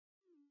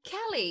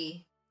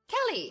Kelly!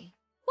 Kelly!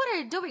 What are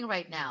you doing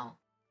right now?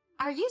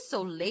 Are you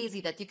so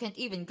lazy that you can't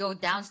even go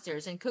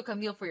downstairs and cook a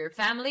meal for your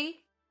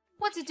family?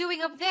 What's you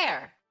doing up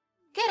there?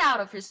 Get out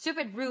of your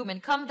stupid room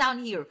and come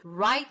down here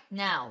right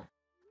now.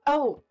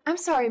 Oh, I'm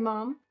sorry,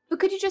 Mom, but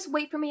could you just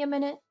wait for me a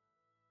minute?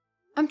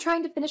 I'm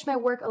trying to finish my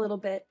work a little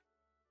bit.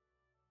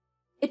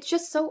 It's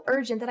just so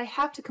urgent that I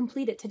have to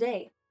complete it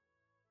today.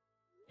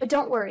 But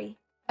don't worry,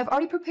 I've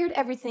already prepared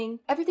everything.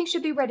 Everything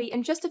should be ready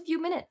in just a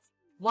few minutes.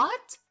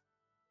 What?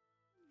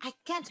 I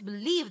can't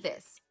believe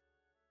this.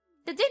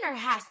 The dinner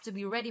has to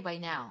be ready by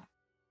now.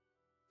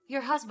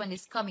 Your husband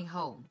is coming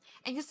home,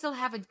 and you still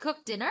haven't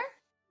cooked dinner?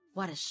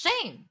 What a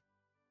shame!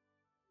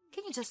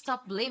 Can you just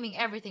stop blaming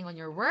everything on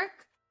your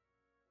work?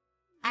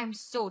 I'm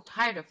so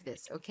tired of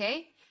this,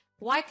 okay?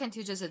 Why can't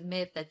you just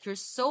admit that you're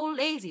so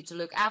lazy to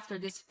look after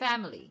this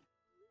family?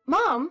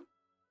 Mom,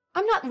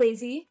 I'm not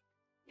lazy.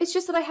 It's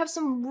just that I have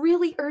some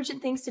really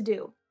urgent things to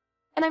do,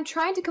 and I'm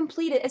trying to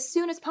complete it as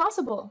soon as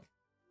possible.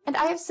 And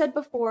I have said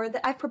before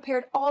that I've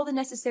prepared all the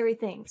necessary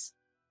things.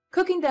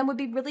 Cooking them would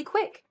be really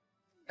quick.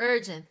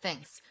 Urgent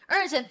things.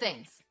 Urgent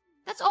things.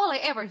 That's all I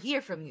ever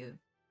hear from you.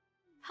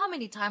 How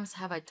many times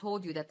have I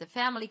told you that the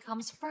family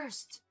comes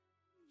first?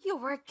 Your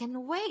work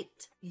can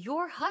wait.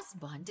 Your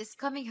husband is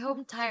coming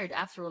home tired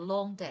after a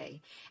long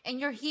day, and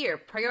you're here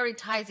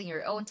prioritizing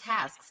your own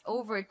tasks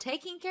over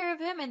taking care of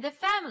him and the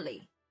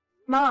family.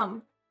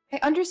 Mom, I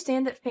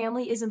understand that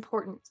family is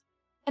important,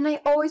 and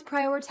I always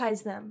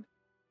prioritize them.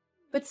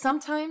 But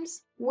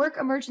sometimes work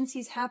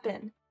emergencies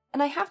happen,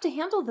 and I have to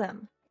handle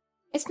them.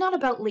 It's not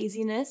about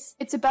laziness.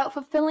 It's about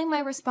fulfilling my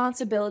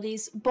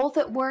responsibilities both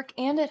at work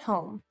and at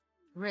home.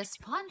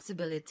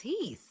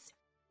 Responsibilities?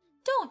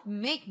 Don't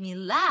make me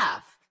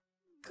laugh.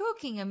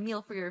 Cooking a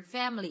meal for your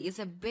family is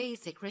a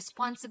basic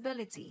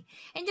responsibility,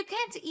 and you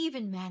can't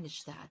even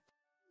manage that.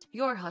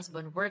 Your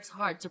husband works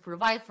hard to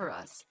provide for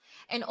us,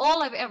 and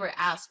all I've ever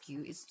asked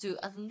you is to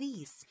at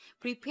least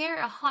prepare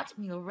a hot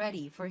meal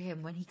ready for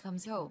him when he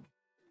comes home.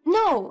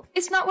 No,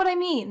 it's not what I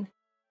mean.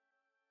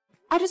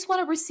 I just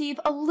want to receive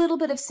a little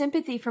bit of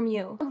sympathy from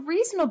you.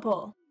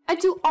 Reasonable. I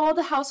do all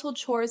the household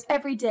chores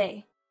every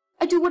day.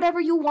 I do whatever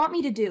you want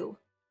me to do,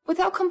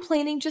 without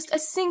complaining just a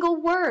single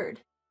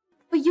word.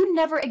 But you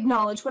never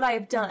acknowledge what I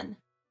have done.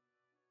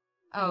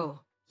 Oh,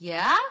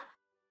 yeah?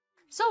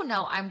 So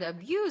now I'm the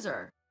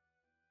abuser.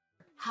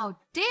 How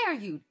dare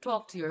you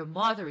talk to your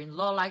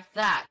mother-in-law like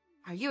that?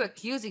 Are you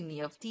accusing me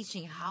of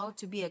teaching how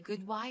to be a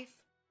good wife?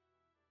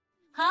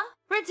 Huh?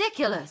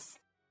 Ridiculous!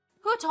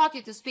 Who taught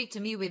you to speak to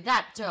me with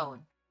that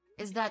tone?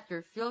 Is that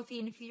your filthy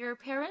inferior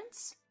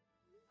parents?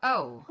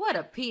 Oh, what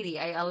a pity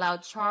I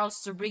allowed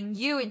Charles to bring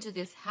you into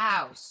this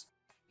house.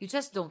 You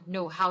just don't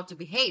know how to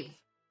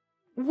behave.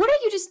 What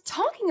are you just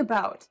talking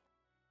about?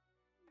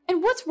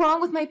 And what's wrong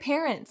with my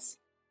parents?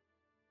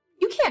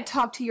 You can't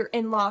talk to your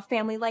in-law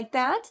family like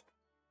that.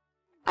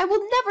 I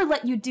will never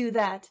let you do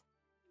that.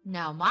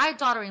 Now my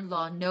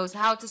daughter-in-law knows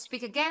how to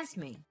speak against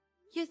me.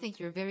 You think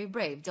you're very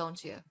brave,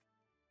 don't you?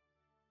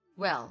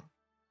 Well,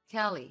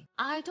 Kelly,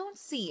 I don't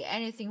see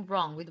anything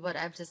wrong with what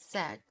I've just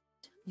said.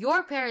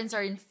 Your parents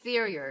are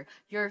inferior.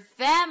 Your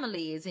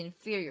family is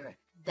inferior.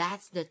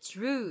 That's the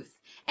truth.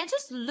 And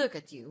just look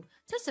at you,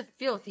 just a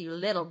filthy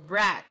little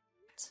brat.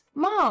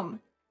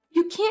 Mom,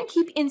 you can't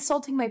keep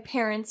insulting my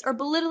parents or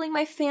belittling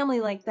my family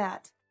like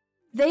that.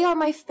 They are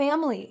my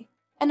family,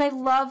 and I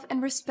love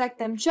and respect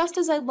them just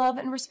as I love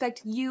and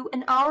respect you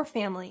and our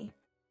family.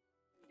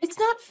 It's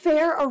not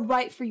fair or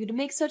right for you to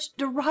make such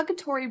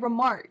derogatory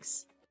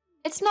remarks.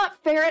 It's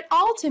not fair at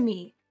all to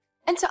me,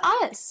 and to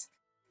us.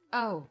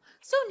 Oh,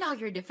 so now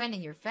you're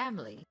defending your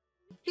family.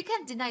 You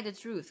can't deny the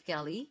truth,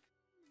 Kelly.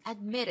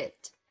 Admit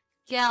it.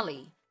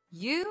 Kelly,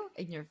 you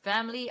and your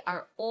family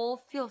are all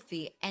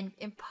filthy and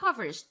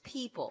impoverished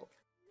people.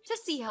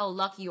 Just see how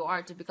lucky you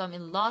are to become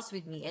in-laws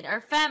with me and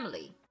our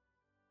family.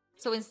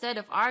 So instead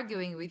of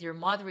arguing with your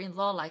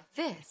mother-in-law like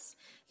this,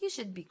 you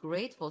should be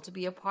grateful to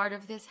be a part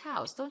of this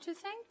house, don't you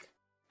think?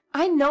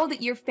 I know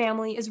that your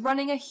family is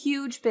running a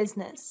huge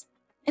business,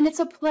 and it's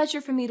a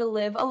pleasure for me to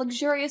live a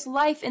luxurious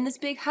life in this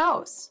big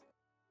house.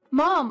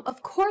 Mom,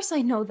 of course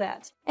I know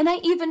that, and I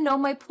even know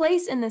my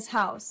place in this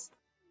house.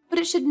 But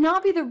it should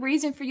not be the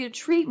reason for you to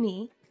treat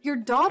me, your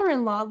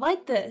daughter-in-law,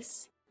 like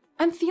this.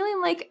 I'm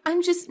feeling like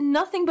I'm just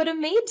nothing but a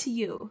maid to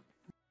you.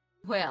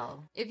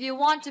 Well, if you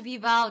want to be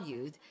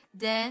valued,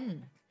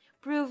 then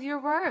prove your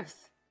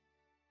worth.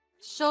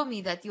 Show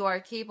me that you are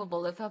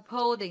capable of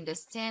upholding the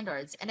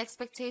standards and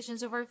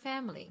expectations of our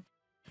family.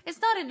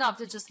 It's not enough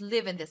to just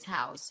live in this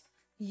house.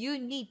 You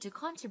need to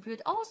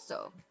contribute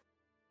also.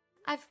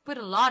 I've put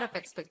a lot of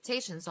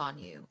expectations on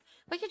you,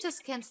 but you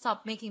just can't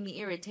stop making me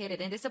irritated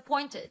and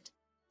disappointed.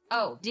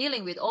 Oh,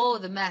 dealing with all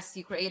the mess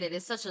you created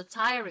is such a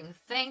tiring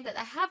thing that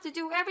I have to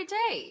do every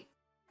day.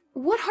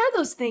 What are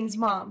those things,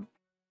 Mom?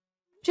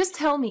 Just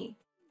tell me,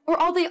 or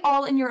are they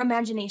all in your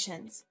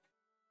imaginations?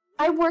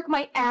 I work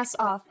my ass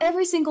off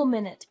every single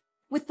minute,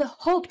 with the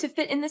hope to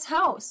fit in this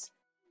house,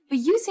 but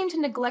you seem to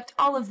neglect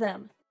all of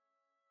them.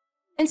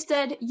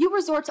 Instead, you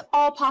resort to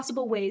all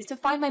possible ways to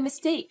find my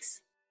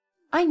mistakes.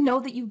 I know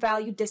that you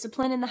value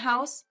discipline in the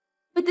house,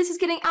 but this is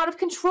getting out of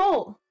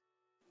control.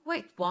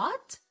 Wait,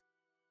 what?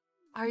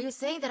 Are you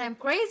saying that I'm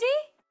crazy?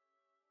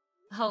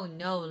 Oh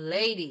no,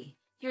 lady.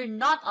 You're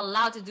not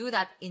allowed to do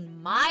that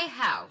in my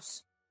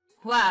house.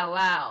 Wow,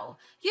 wow.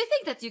 You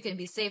think that you can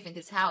be safe in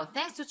this house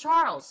thanks to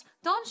Charles,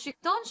 don't you?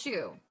 Don't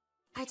you?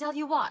 I tell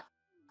you what,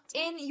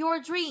 in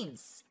your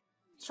dreams,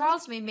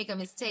 Charles may make a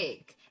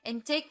mistake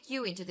and take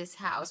you into this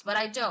house, but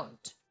I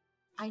don't.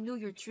 I knew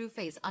your true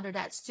face under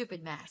that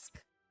stupid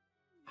mask.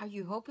 Are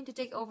you hoping to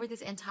take over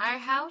this entire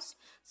house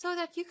so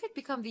that you could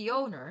become the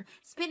owner,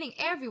 spinning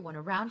everyone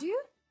around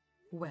you?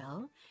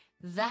 Well,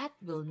 that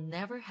will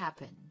never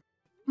happen.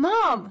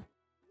 Mom!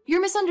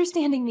 You're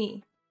misunderstanding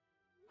me.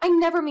 I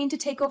never mean to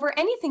take over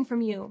anything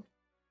from you.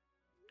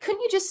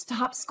 Couldn't you just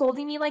stop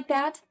scolding me like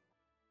that?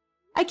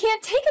 I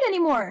can't take it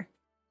anymore.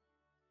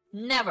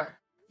 Never.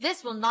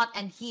 This will not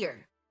end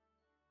here.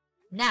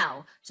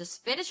 Now,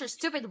 just finish your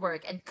stupid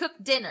work and cook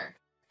dinner.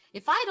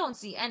 If I don't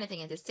see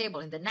anything at this table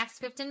in the next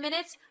 15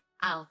 minutes,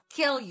 I'll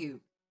kill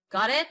you.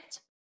 Got it?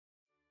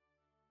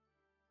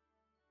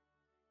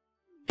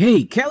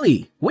 Hey,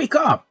 Kelly, wake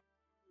up!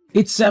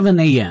 It's 7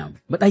 a.m.,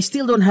 but I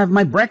still don't have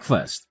my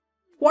breakfast.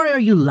 Why are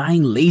you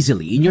lying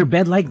lazily in your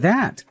bed like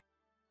that?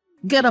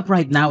 Get up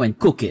right now and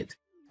cook it.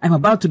 I'm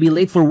about to be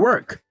late for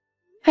work.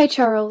 Hi,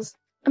 Charles.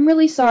 I'm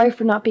really sorry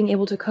for not being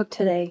able to cook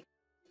today.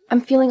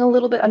 I'm feeling a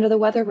little bit under the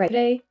weather right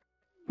today.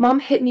 Mom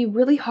hit me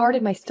really hard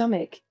in my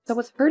stomach, so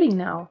it's hurting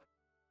now.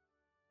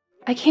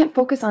 I can't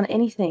focus on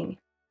anything,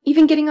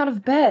 even getting out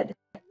of bed.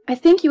 I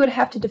think you would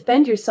have to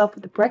defend yourself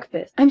with the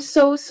breakfast. I'm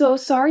so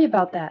sorry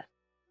about that.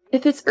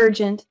 If it's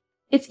urgent,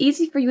 it's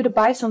easy for you to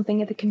buy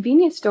something at the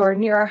convenience store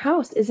near our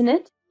house, isn't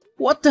it?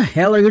 What the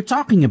hell are you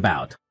talking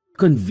about?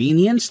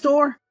 Convenience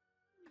store?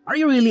 Are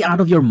you really out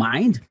of your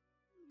mind?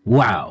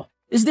 Wow,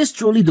 is this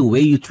truly the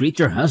way you treat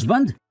your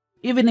husband?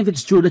 Even if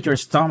it's true that your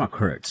stomach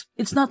hurts,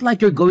 it's not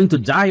like you're going to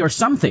die or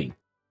something.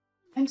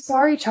 I'm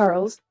sorry,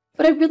 Charles,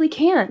 but I really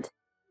can't.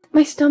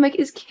 My stomach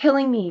is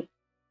killing me.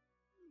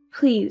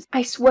 Please,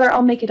 I swear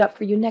I'll make it up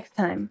for you next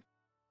time.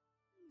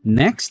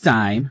 Next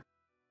time?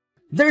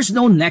 There's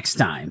no next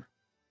time.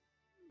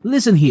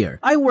 Listen here,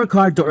 I work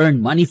hard to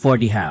earn money for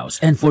the house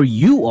and for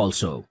you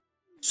also.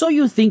 So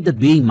you think that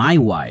being my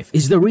wife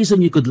is the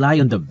reason you could lie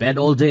on the bed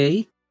all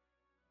day?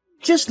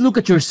 Just look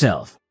at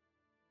yourself.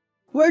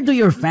 Where do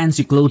your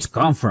fancy clothes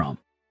come from?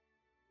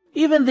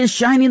 Even this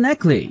shiny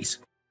necklace,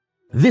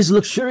 this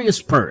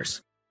luxurious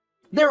purse,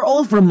 they're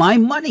all from my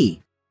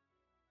money.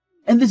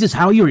 And this is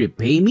how you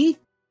repay me?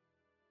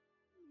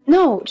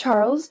 No,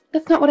 Charles,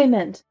 that's not what I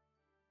meant.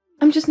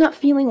 I'm just not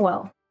feeling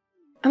well.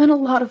 I'm in a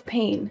lot of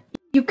pain.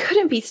 You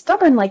couldn't be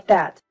stubborn like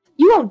that.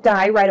 You won't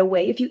die right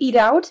away if you eat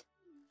out.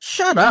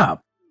 Shut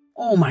up!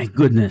 Oh my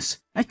goodness,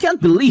 I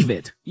can't believe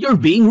it. You're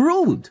being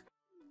rude.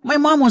 My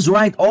mom was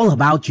right all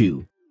about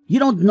you. You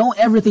don't know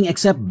everything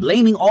except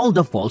blaming all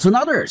the faults on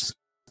others.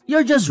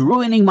 You're just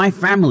ruining my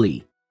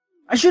family.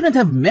 I shouldn't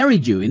have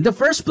married you in the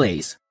first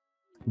place.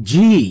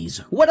 Jeez,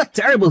 what a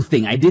terrible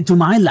thing I did to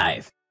my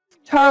life.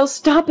 Charles,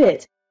 stop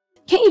it.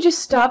 Can't you just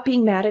stop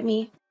being mad at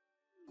me?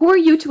 Who are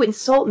you to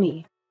insult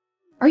me?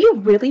 Are you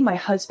really my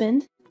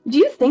husband? Do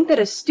you think that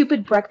a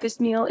stupid breakfast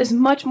meal is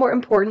much more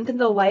important than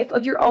the life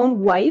of your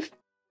own wife?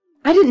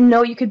 I didn't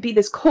know you could be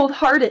this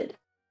cold-hearted.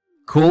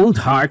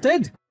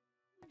 Cold-hearted?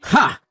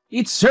 Ha!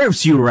 It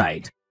serves you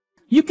right.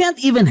 You can't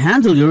even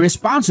handle your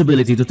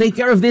responsibility to take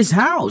care of this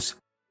house.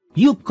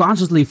 You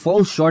constantly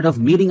fall short of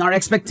meeting our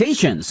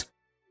expectations.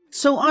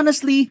 So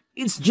honestly,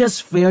 it's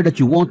just fair that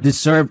you won't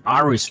deserve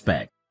our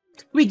respect.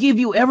 We give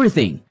you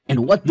everything,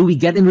 and what do we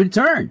get in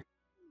return?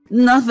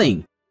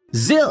 Nothing.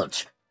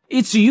 Zilch.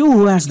 It's you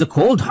who has the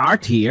cold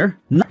heart here,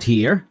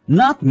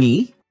 not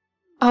me.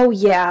 Oh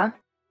yeah?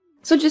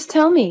 So just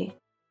tell me,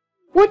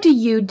 what do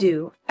you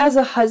do as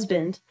a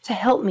husband to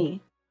help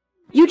me?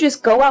 You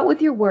just go out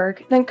with your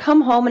work, then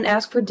come home and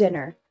ask for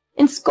dinner,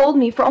 and scold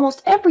me for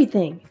almost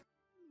everything.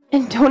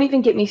 And don't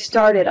even get me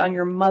started on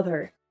your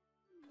mother.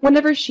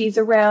 Whenever she's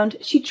around,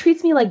 she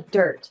treats me like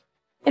dirt.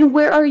 And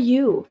where are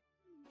you?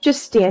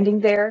 Just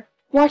standing there,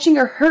 watching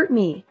her hurt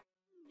me.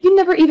 You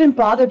never even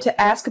bothered to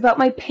ask about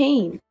my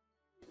pain.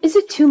 Is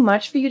it too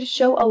much for you to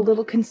show a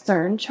little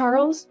concern,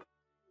 Charles?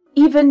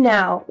 Even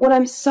now, when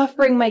I'm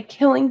suffering my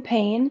killing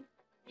pain,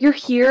 you're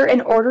here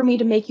and order me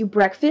to make you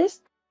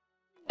breakfast?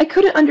 I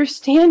couldn't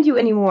understand you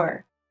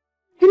anymore.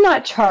 You're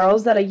not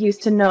Charles that I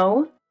used to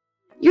know.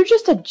 You're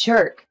just a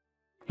jerk.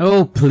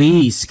 Oh,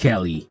 please,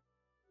 Kelly.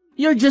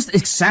 You're just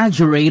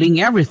exaggerating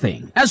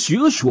everything, as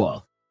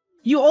usual.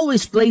 You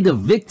always play the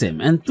victim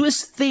and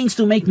twist things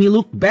to make me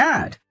look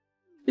bad.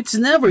 It's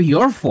never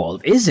your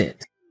fault, is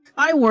it?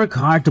 I work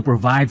hard to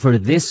provide for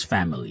this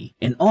family,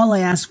 and all I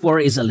ask for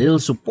is a little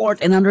support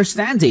and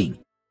understanding.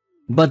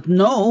 But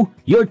no,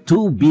 you're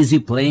too busy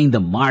playing the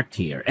mark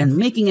here and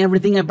making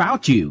everything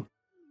about you.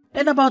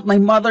 And about my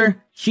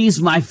mother,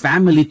 she's my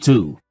family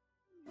too.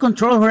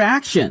 Control her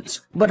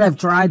actions, but I've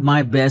tried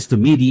my best to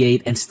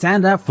mediate and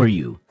stand up for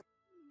you.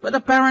 But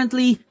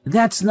apparently,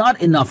 that's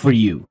not enough for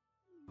you.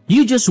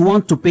 You just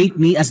want to paint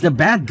me as the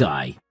bad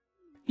guy.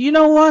 You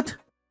know what?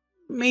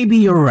 Maybe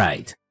you're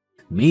right.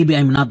 Maybe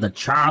I'm not the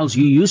Charles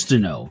you used to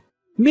know.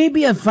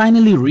 Maybe I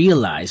finally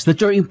realized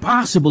that you're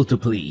impossible to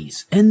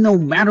please, and no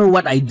matter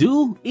what I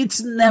do,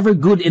 it's never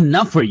good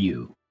enough for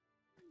you.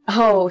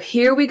 Oh,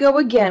 here we go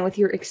again with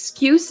your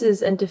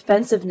excuses and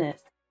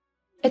defensiveness.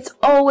 It's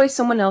always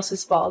someone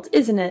else's fault,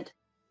 isn't it?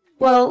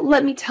 Well,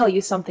 let me tell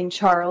you something,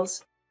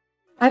 Charles.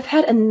 I've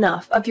had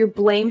enough of your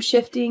blame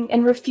shifting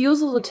and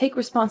refusal to take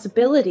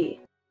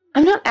responsibility.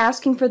 I'm not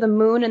asking for the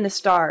moon and the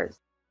stars.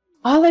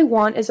 All I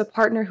want is a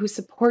partner who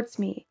supports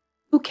me,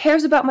 who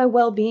cares about my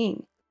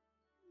well-being.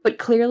 But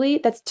clearly,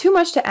 that's too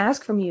much to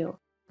ask from you.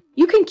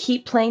 You can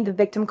keep playing the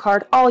victim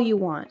card all you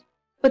want,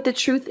 but the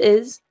truth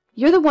is,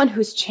 you're the one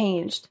who's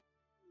changed.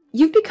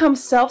 You've become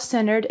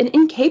self-centered and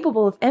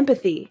incapable of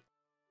empathy.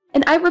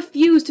 And I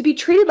refuse to be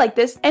treated like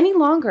this any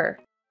longer.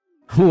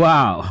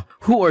 Wow,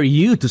 who are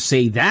you to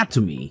say that to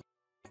me?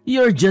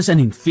 You're just an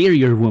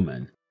inferior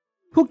woman.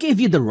 Who gave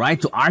you the right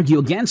to argue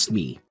against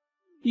me?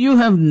 You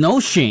have no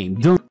shame,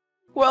 don't...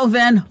 Well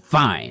then,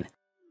 fine.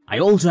 I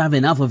also have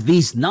enough of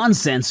these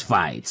nonsense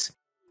fights.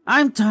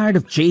 I'm tired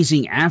of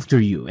chasing after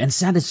you and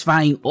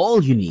satisfying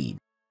all you need.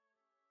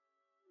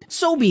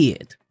 So be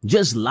it.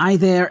 Just lie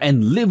there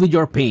and live with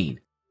your pain.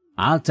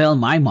 I'll tell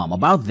my mom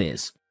about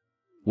this.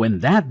 When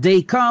that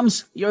day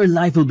comes, your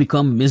life will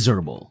become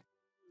miserable.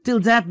 Till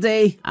that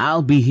day,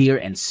 I'll be here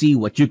and see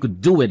what you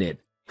could do with it.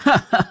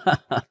 Ha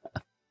ha ha!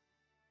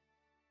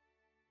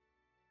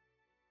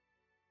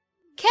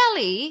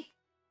 Kelly?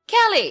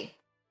 Kelly!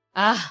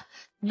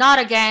 Not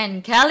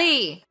again,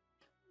 Kelly!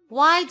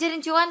 Why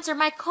didn't you answer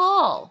my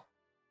call?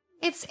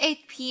 It's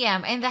 8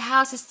 p.m. and the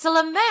house is still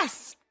a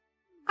mess.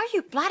 Are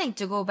you planning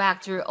to go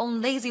back to your own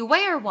lazy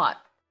way or what?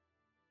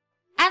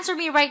 Answer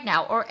me right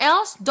now, or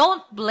else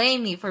don't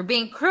blame me for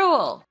being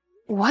cruel.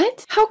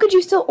 What? How could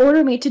you still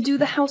order me to do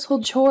the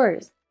household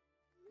chores?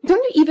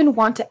 Don't you even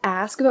want to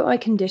ask about my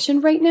condition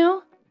right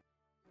now?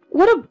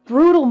 What a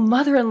brutal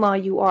mother-in-law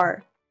you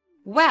are.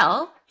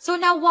 Well, so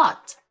now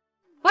what?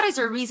 What is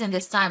your reason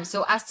this time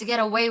so as to get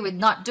away with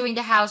not doing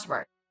the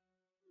housework?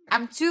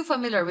 I'm too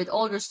familiar with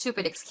all your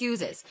stupid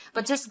excuses,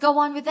 but just go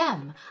on with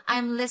them.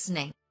 I'm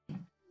listening.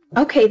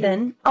 Okay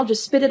then, I'll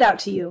just spit it out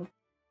to you.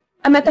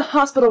 I'm at the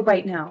hospital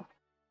right now.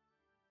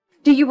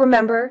 Do you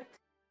remember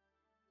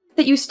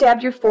that you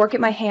stabbed your fork at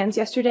my hands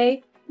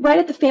yesterday, right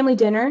at the family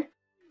dinner?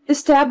 The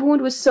stab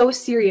wound was so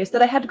serious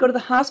that I had to go to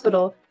the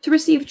hospital to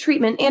receive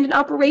treatment and an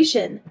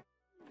operation.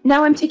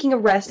 Now I'm taking a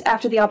rest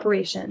after the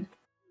operation.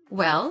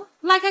 Well,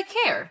 like I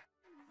care.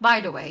 By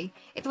the way,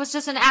 it was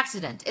just an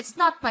accident. It's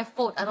not my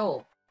fault at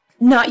all.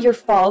 Not your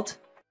fault.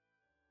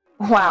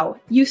 Wow,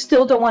 you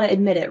still don't want to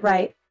admit it,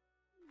 right?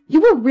 You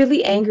were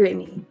really angry at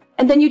me,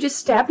 and then you just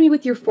stabbed me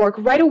with your fork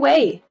right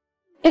away.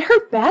 It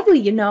hurt badly,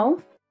 you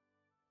know.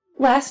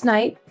 Last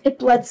night, it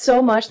bled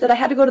so much that I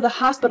had to go to the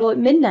hospital at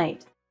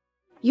midnight.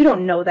 You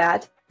don't know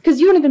that, because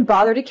you don't even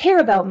bother to care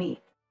about me.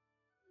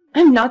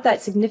 I'm not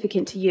that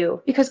significant to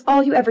you, because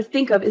all you ever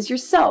think of is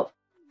yourself.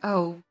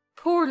 Oh,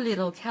 poor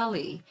little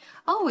Kelly,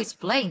 always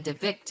playing the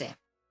victim.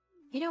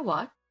 You know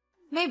what?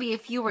 Maybe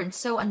if you weren't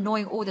so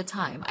annoying all the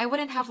time, I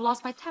wouldn't have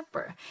lost my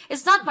temper.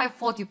 It's not my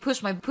fault you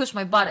push my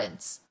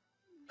buttons.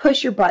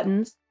 Push your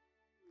buttons?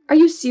 Are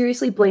you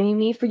seriously blaming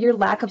me for your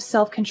lack of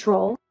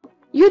self-control?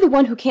 You're the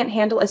one who can't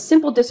handle a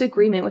simple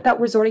disagreement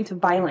without resorting to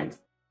violence.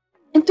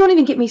 And don't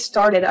even get me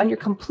started on your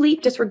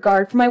complete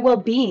disregard for my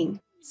well-being.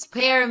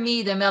 Spare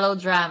me the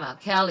melodrama,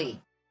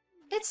 Kelly.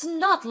 It's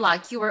not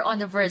like you were on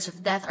the verge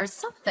of death or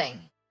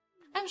something.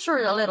 I'm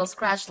sure a little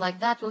scratch like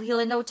that will heal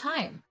in no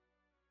time.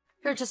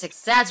 You're just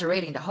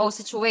exaggerating the whole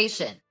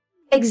situation.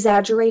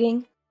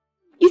 Exaggerating?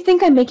 You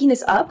think I'm making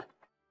this up?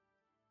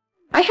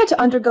 I had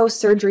to undergo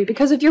surgery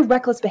because of your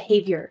reckless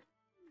behavior.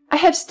 I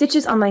have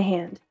stitches on my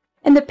hand,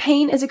 and the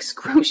pain is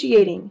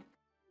excruciating.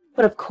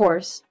 But of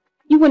course,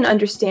 you wouldn't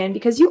understand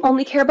because you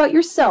only care about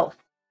yourself.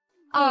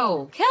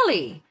 Oh,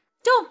 Kelly,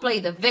 don't play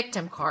the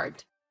victim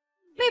card.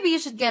 Maybe you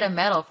should get a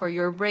medal for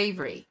your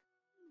bravery.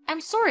 I'm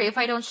sorry if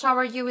I don't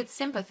shower you with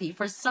sympathy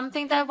for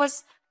something that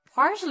was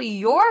partially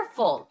your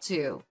fault,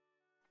 too.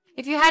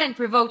 If you hadn't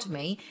provoked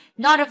me,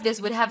 none of this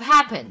would have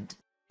happened.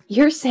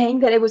 You're saying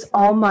that it was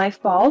all my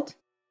fault?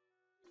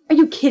 Are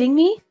you kidding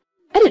me?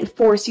 I didn't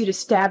force you to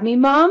stab me,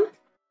 Mom.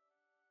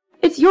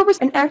 It's your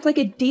risk and act like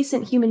a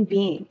decent human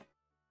being.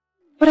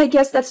 But I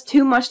guess that's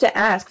too much to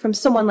ask from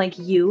someone like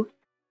you.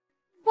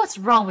 What's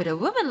wrong with a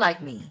woman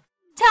like me?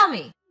 Tell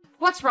me,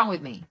 what's wrong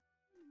with me?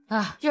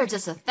 You're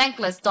just a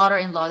thankless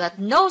daughter-in-law that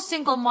no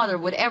single mother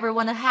would ever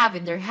want to have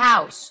in their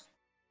house.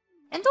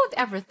 And don't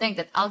ever think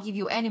that I'll give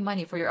you any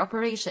money for your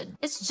operation.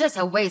 It's just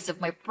a waste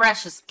of my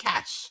precious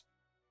cash.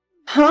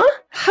 Huh?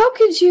 How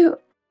could you...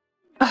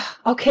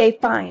 Okay,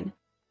 fine.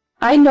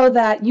 I know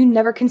that you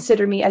never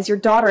consider me as your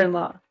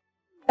daughter-in-law.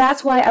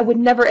 That's why I would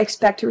never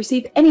expect to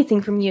receive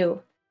anything from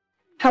you.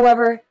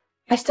 However,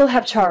 I still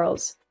have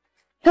Charles.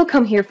 He'll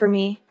come here for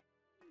me.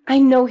 I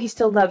know he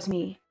still loves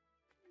me.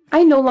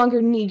 I no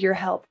longer need your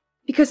help,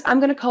 because I'm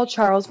going to call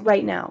Charles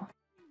right now.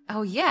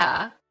 Oh,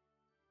 yeah?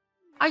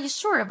 Are you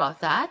sure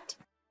about that?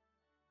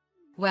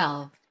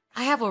 Well,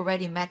 I have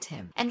already met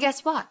him, and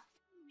guess what?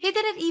 He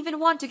didn't even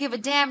want to give a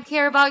damn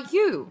care about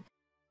you.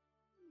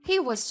 He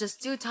was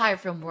just too tired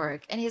from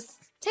work, and he's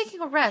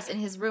taking a rest in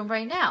his room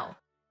right now.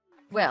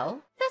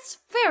 Well, that's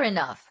fair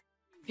enough.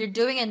 You're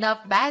doing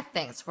enough bad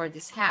things for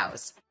this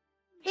house.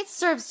 It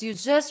serves you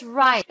just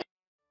right.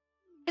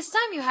 It's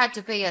time you had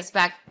to pay us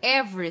back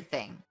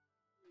everything.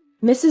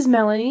 Mrs.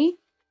 Melanie,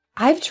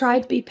 I've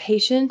tried to be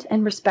patient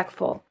and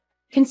respectful,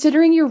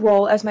 considering your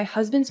role as my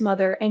husband's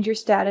mother and your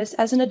status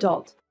as an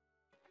adult.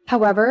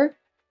 However,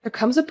 there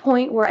comes a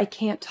point where I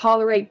can't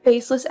tolerate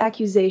baseless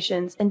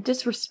accusations and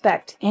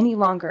disrespect any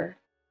longer.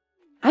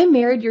 I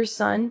married your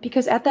son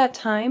because at that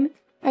time,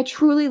 I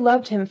truly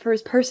loved him for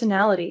his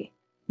personality,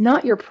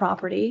 not your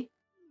property.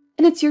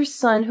 And it's your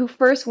son who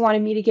first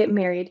wanted me to get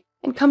married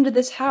and come to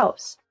this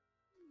house.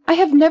 I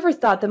have never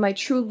thought that my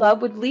true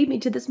love would lead me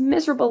to this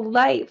miserable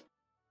life.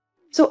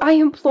 So I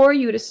implore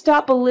you to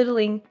stop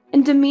belittling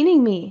and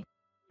demeaning me.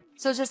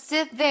 So just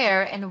sit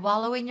there and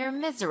wallow in your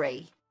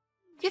misery.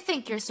 You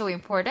think you're so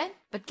important,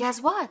 but guess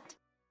what?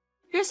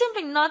 You're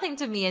simply nothing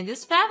to me and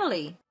this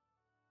family.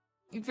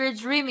 If you're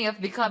dreaming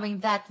of becoming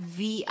that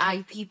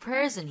VIP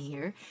person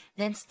here,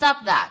 then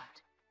stop that,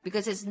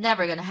 because it's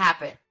never gonna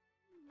happen.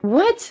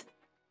 What?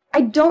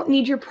 I don't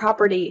need your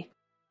property.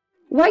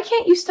 Why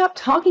can't you stop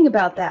talking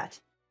about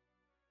that?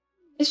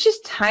 It's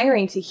just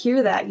tiring to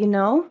hear that, you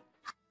know?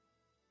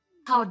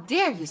 How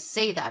dare you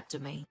say that to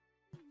me?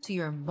 To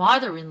your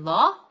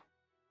mother-in-law?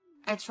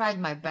 I tried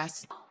my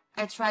best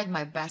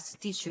to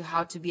teach you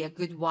how to be a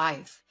good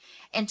wife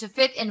and to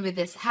fit in with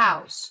this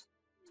house.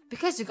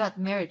 Because you got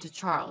married to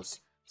Charles,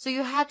 so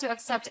you had to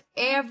accept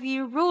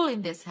every rule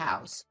in this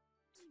house.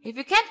 If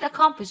you can't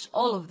accomplish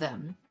all of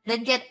them,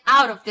 then get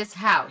out of this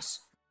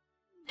house.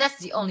 That's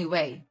the only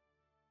way.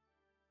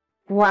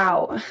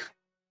 Wow.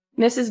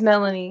 Mrs.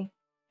 Melanie,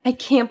 I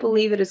can't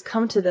believe it has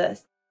come to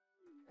this.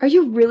 Are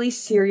you really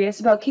serious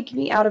about kicking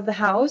me out of the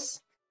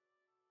house?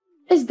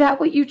 Is that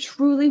what you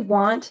truly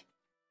want?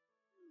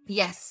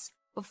 Yes,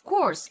 of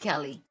course,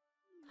 Kelly.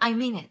 I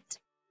mean it.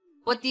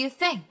 What do you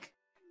think?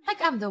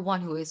 Like I'm the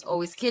one who is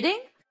always kidding?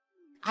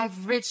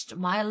 I've reached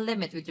my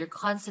limit with your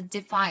constant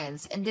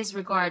defiance and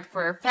disregard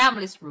for our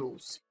family's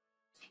rules.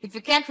 If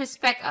you can't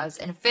respect us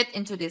and fit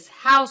into this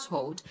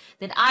household,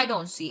 then I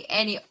don't see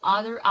any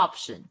other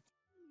option.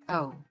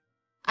 Oh,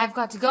 I've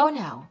got to go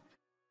now.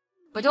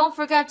 But don't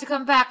forget to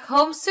come back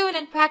home soon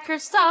and pack your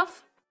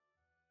stuff.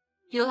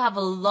 You'll have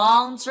a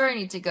long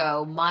journey to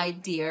go, my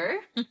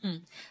dear.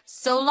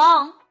 So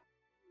long.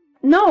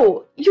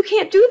 No, you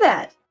can't do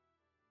that.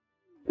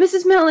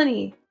 Mrs.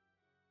 Melanie.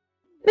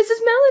 Mrs.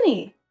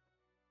 Melanie.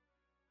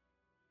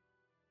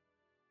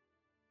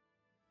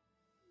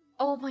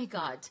 Oh my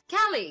God.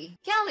 Kelly,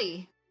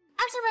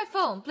 answer my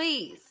phone,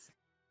 please.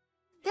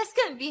 This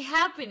can't be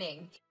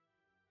happening.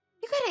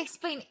 You gotta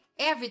explain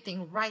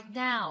everything right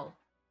now.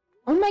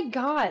 Oh my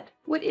God,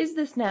 what is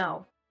this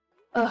now?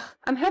 Ugh,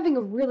 I'm having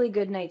a really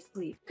good night's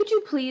sleep. Could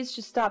you please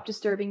just stop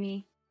disturbing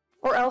me?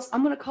 Or else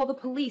I'm gonna call the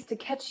police to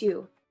catch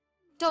you.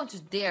 Don't you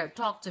dare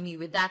talk to me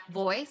with that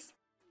voice.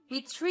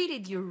 We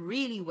treated you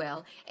really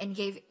well and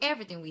gave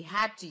everything we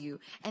had to you,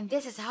 and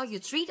this is how you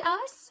treat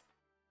us?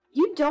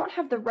 You don't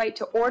have the right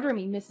to order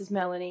me, Mrs.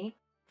 Melanie.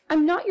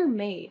 I'm not your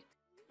maid.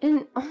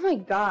 And, oh my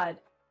God,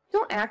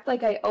 don't act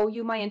like I owe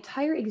you my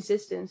entire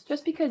existence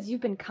just because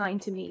you've been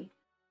kind to me.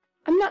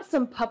 I'm not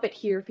some puppet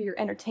here for your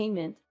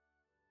entertainment.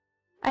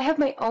 I have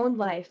my own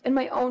life and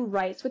my own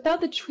rights without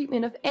the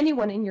treatment of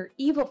anyone in your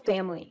evil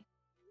family.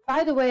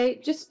 By the way,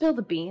 just spill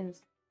the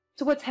beans.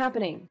 So what's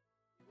happening?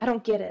 I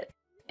don't get it.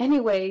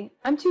 Anyway,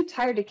 I'm too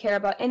tired to care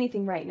about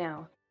anything right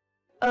now.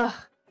 Ugh,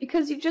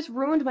 because you've just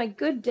ruined my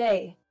good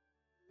day.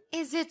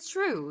 Is it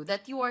true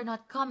that you are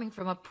not coming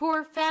from a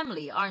poor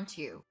family, aren't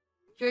you?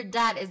 Your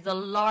dad is the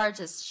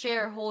largest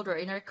shareholder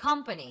in our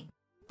company.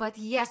 But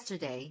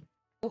yesterday,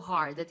 so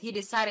hard that he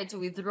decided to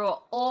withdraw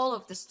all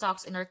of the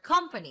stocks in our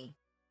company.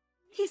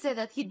 He said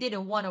that he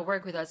didn't want to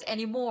work with us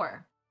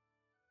anymore.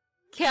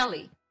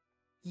 Kelly,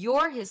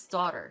 you're his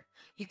daughter.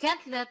 You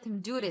can't let him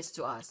do this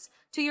to us,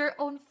 to your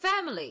own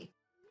family.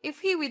 If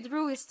he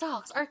withdrew his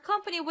stocks, our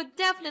company would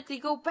definitely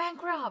go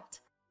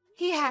bankrupt.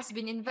 He has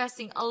been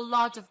investing a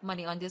lot of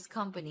money on this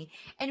company,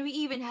 and we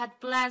even had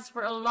plans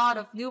for a lot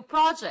of new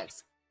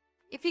projects.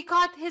 If he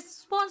got his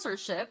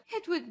sponsorship,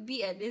 it would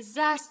be a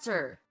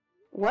disaster.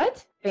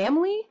 What?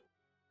 Family?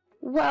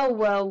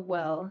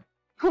 Well.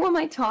 Who am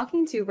I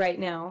talking to right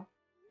now?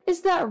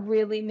 Is that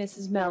really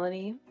Mrs.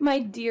 Melanie, my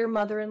dear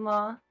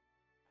mother-in-law?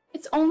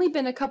 It's only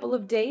been a couple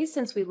of days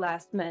since we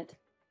last met,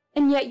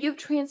 and yet you've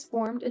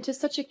transformed into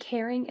such a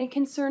caring and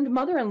concerned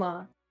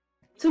mother-in-law.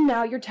 So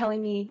now you're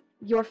telling me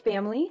your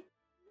family?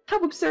 How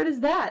absurd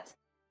is that?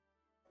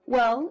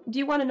 Well, do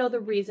you want to know the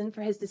reason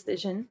for his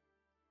decision?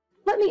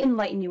 Let me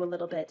enlighten you a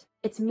little bit.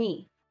 It's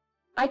me.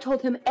 I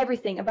told him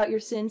everything about your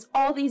sins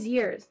all these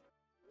years.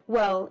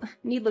 Well,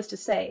 needless to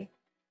say,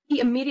 he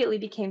immediately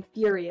became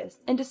furious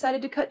and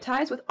decided to cut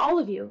ties with all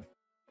of you.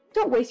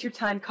 Don't waste your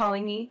time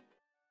calling me.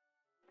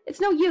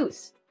 It's no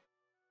use.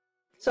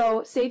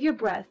 So save your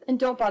breath and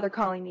don't bother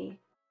calling me.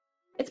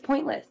 It's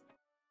pointless.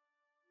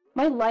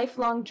 My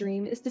lifelong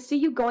dream is to see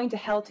you going to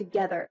hell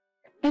together,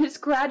 and it's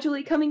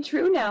gradually coming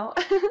true now.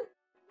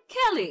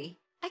 Kelly,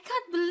 I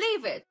can't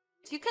believe it.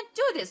 You can't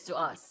do this to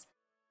us.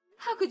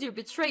 How could you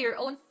betray your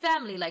own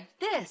family like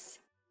this?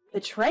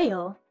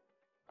 Betrayal?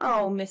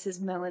 Oh,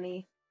 Mrs.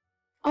 Melanie.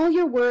 All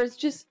your words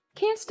just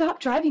can't stop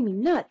driving me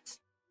nuts.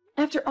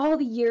 After all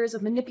the years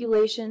of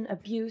manipulation,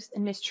 abuse,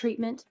 and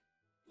mistreatment,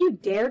 you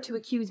dare to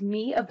accuse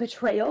me of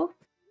betrayal?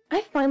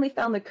 I finally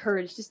found the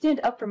courage to stand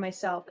up for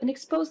myself and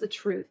expose the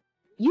truth.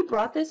 You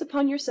brought this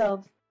upon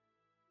yourselves.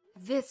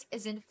 This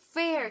isn't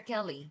fair,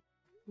 Kelly.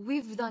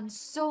 We've done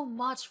so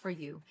much for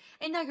you,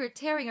 and now you're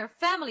tearing our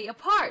family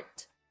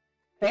apart.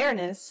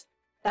 Fairness?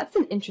 That's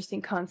an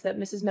interesting concept,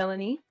 Mrs.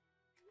 Melanie.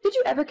 Did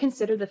you ever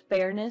consider the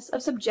fairness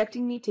of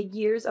subjecting me to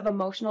years of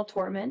emotional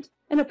torment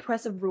and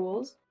oppressive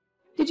rules?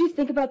 Did you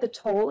think about the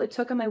toll it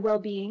took on my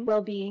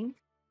well-being?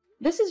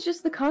 This is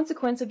just the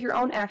consequence of your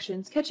own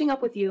actions catching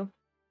up with you.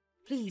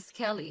 Please,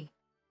 Kelly.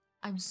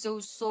 I'm so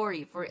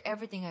sorry for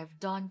everything I've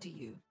done to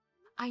you.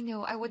 I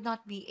know I would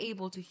not be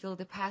able to heal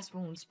the past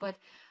wounds, but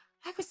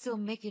I could still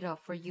make it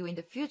up for you in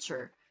the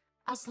future,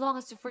 as long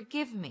as you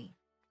forgive me.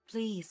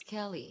 Please,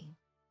 Kelly.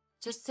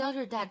 Just tell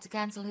your dad to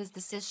cancel his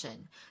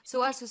decision,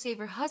 so as to save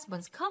your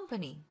husband's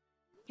company.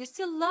 You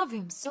still love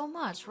him so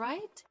much,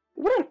 right?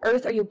 What on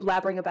earth are you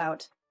blabbering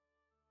about?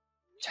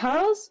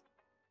 Charles?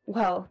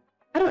 Well,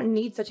 I don't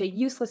need such a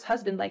useless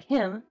husband like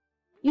him.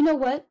 You know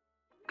what?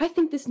 I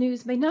think this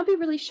news may not be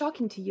really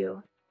shocking to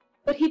you,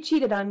 but he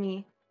cheated on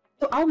me,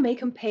 so I'll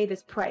make him pay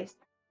this price.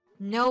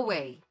 No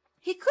way.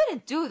 He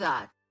couldn't do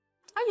that.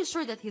 Are you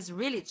sure that he's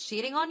really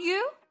cheating on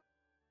you?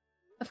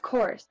 Of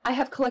course, I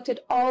have collected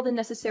all the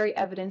necessary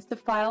evidence to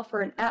file for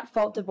an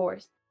at-fault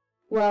divorce.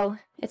 Well,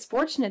 it's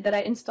fortunate that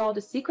I installed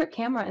a secret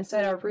camera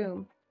inside our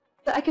room,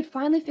 that I could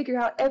finally figure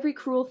out every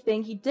cruel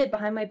thing he did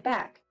behind my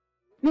back.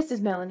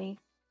 Mrs. Melanie,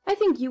 I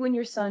think you and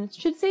your son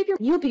should save your—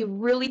 You'll be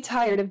really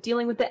tired of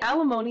dealing with the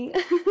alimony.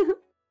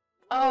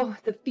 Oh,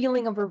 the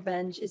feeling of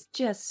revenge is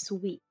just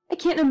sweet. I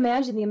can't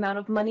imagine the amount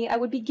of money I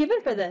would be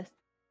given for this.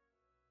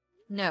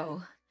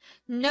 No.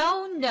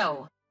 No,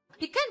 no.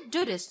 You can't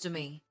do this to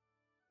me.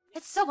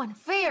 It's so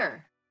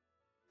unfair.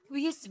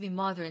 We used to be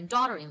mother and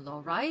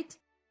daughter-in-law, right?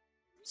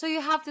 So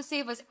you have to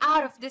save us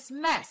out of this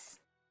mess.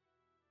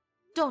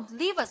 Don't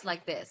leave us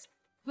like this.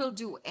 We'll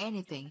do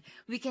anything.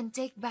 We can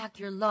take back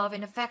your love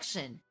and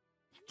affection.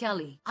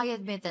 Kelly, I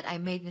admit that I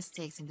made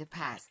mistakes in the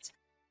past.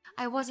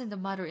 I wasn't the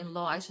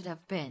mother-in-law I should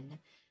have been,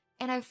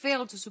 and I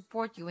failed to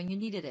support you when you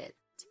needed it.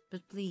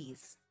 But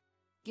please,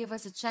 give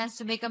us a chance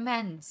to make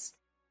amends.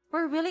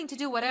 We're willing to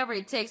do whatever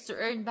it takes to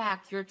earn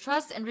back your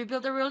trust and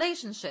rebuild a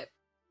relationship.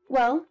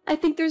 Well, I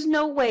think there's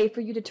no way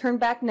for you to turn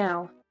back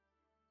now.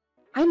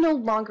 I no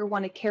longer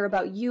want to care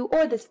about you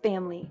or this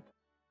family,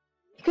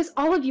 because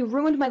all of you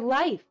ruined my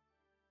life.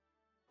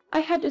 I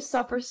had to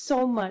suffer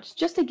so much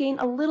just to gain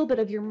a little bit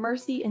of your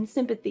mercy and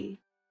sympathy.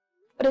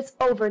 But it's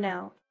over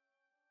now.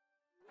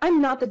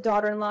 I'm not the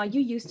daughter-in-law you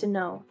used to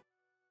know.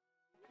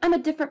 I'm a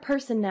different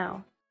person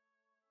now.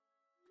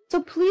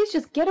 So please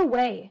just get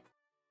away.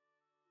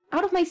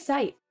 Out of my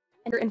sight,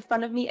 and you're in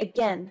front of me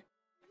again.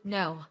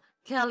 No,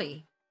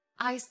 Kelly,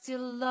 I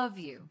still love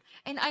you,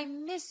 and I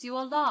miss you a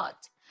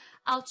lot.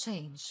 I'll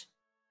change.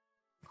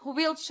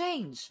 We'll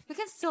change. We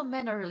can still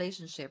mend our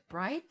relationship,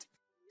 right?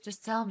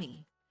 Just tell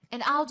me,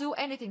 and I'll do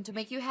anything to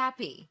make you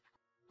happy.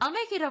 I'll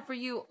make it up for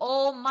you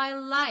all my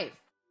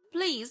life.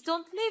 Please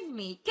don't leave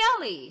me,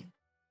 Kelly.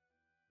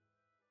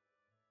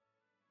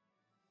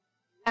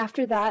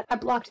 After that, I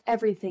blocked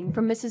everything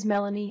from Mrs.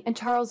 Melanie and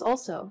Charles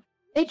also.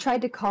 They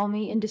tried to call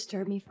me and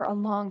disturb me for a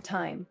long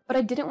time, but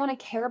I didn't want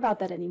to care about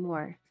that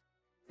anymore.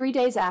 3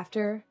 days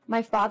after,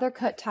 my father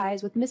cut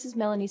ties with Mrs.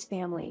 Melanie's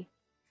family,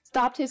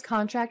 stopped his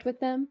contract with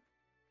them,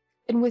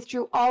 and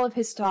withdrew all of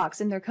his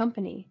stocks in their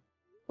company.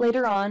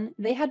 Later on,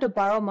 they had to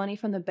borrow money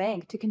from the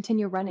bank to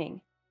continue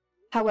running.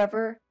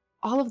 However,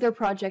 all of their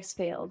projects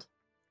failed,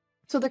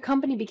 so the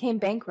company became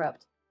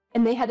bankrupt,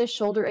 and they had to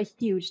shoulder a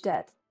huge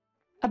debt.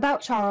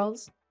 About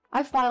Charles,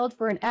 I filed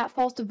for an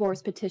at-fault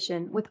divorce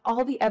petition with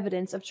all the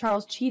evidence of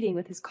Charles cheating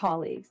with his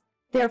colleagues.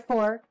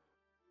 Therefore,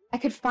 I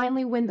could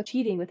finally win the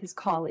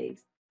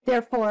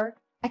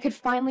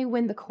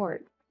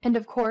court. And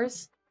of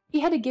course,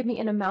 he had to give me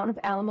an amount of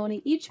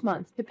alimony each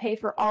month to pay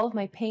for all of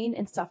my pain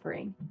and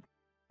suffering.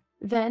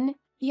 Then,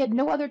 he had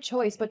no other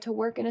choice but to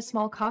work in a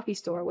small coffee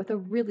store with a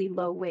really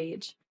low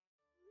wage.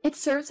 It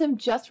serves him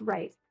just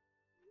right.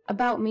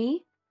 About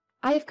me,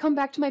 I have come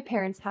back to my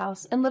parents'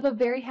 house and live a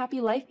very happy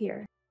life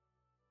here.